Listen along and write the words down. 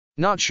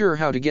Not sure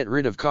how to get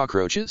rid of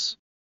cockroaches?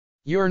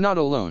 You're not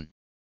alone.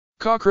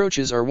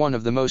 Cockroaches are one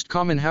of the most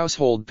common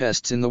household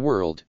pests in the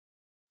world.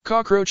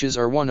 Cockroaches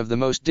are one of the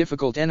most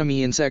difficult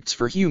enemy insects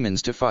for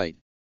humans to fight.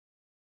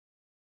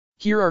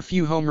 Here are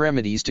few home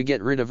remedies to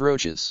get rid of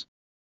roaches.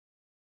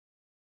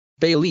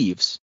 Bay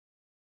leaves.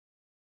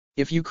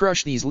 If you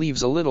crush these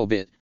leaves a little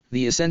bit,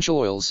 the essential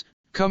oils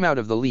come out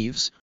of the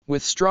leaves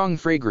with strong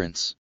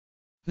fragrance.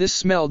 This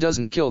smell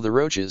doesn't kill the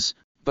roaches,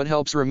 but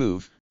helps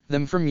remove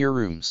them from your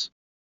rooms.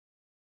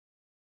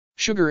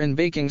 Sugar and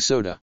baking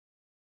soda.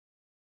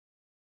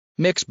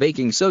 Mix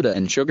baking soda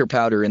and sugar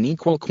powder in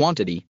equal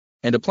quantity,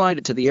 and apply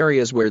it to the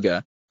areas where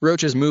the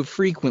roaches move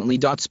frequently.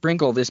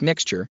 Sprinkle this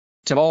mixture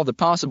to all the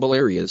possible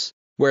areas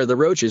where the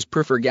roaches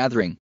prefer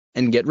gathering,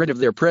 and get rid of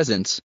their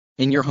presence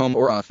in your home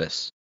or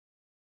office.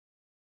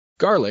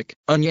 Garlic,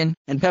 onion,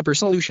 and pepper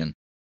solution.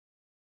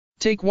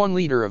 Take 1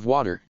 liter of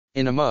water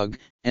in a mug,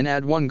 and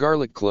add 1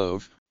 garlic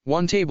clove,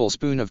 1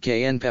 tablespoon of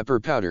cayenne pepper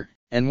powder,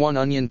 and 1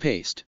 onion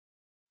paste.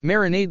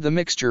 Marinate the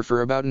mixture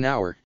for about an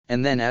hour,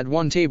 and then add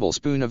 1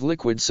 tablespoon of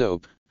liquid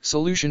soap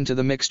solution to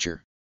the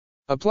mixture.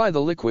 Apply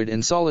the liquid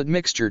and solid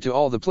mixture to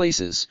all the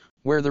places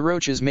where the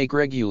roaches make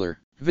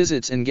regular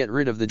visits and get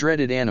rid of the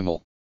dreaded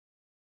animal.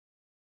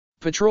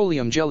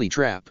 Petroleum jelly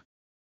trap.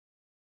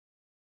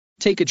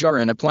 Take a jar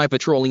and apply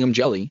petroleum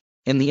jelly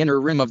in the inner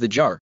rim of the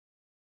jar.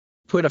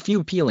 Put a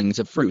few peelings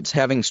of fruits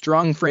having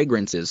strong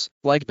fragrances,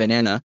 like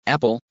banana,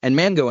 apple, and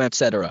mango,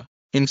 etc.,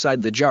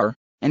 inside the jar,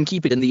 and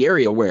keep it in the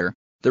area where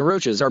the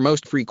roaches are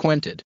most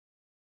frequented.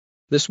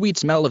 The sweet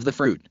smell of the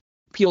fruit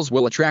peels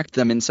will attract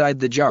them inside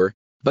the jar,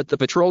 but the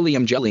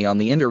petroleum jelly on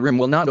the inner rim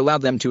will not allow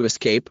them to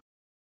escape.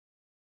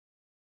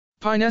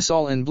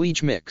 Pine-sol and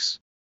bleach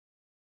mix.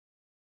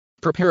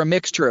 Prepare a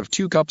mixture of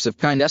 2 cups of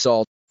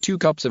pine-sol, 2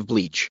 cups of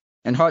bleach,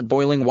 and hot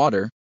boiling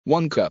water,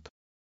 1 cup.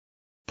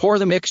 Pour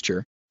the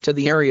mixture to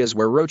the areas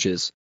where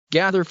roaches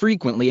gather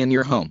frequently in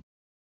your home.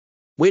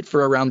 Wait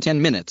for around 10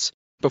 minutes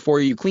before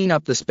you clean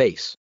up the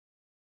space.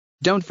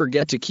 Don't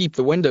forget to keep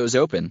the windows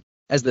open,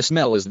 as the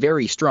smell is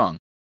very strong.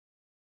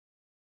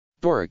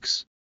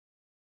 Borax.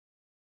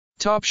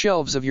 Top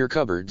shelves of your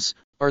cupboards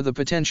are the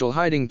potential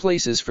hiding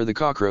places for the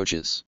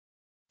cockroaches.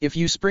 If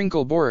you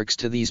sprinkle borax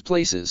to these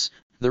places,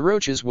 the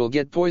roaches will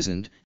get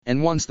poisoned,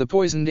 and once the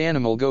poisoned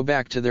animal go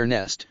back to their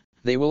nest,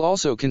 they will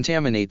also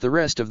contaminate the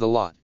rest of the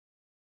lot.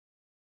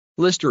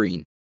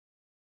 Listerine.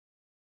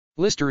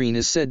 Listerine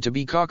is said to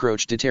be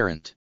cockroach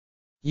deterrent.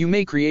 You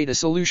may create a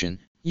solution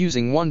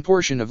using 1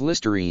 portion of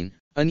Listerine,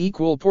 an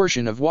equal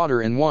portion of water,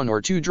 and 1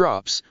 or 2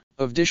 drops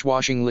of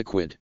dishwashing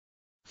liquid.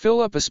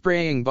 Fill up a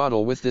spraying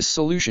bottle with this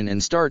solution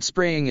and start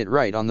spraying it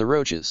right on the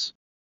roaches.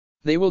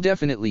 They will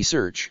definitely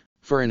search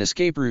for an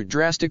escape route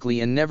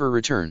drastically and never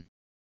return.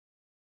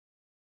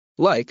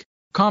 Like,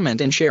 comment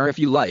and share if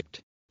you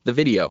liked the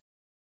video.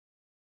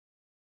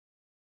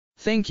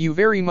 Thank you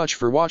very much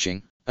for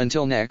watching.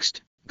 Until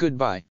next,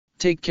 goodbye,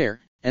 take care,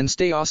 and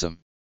stay awesome.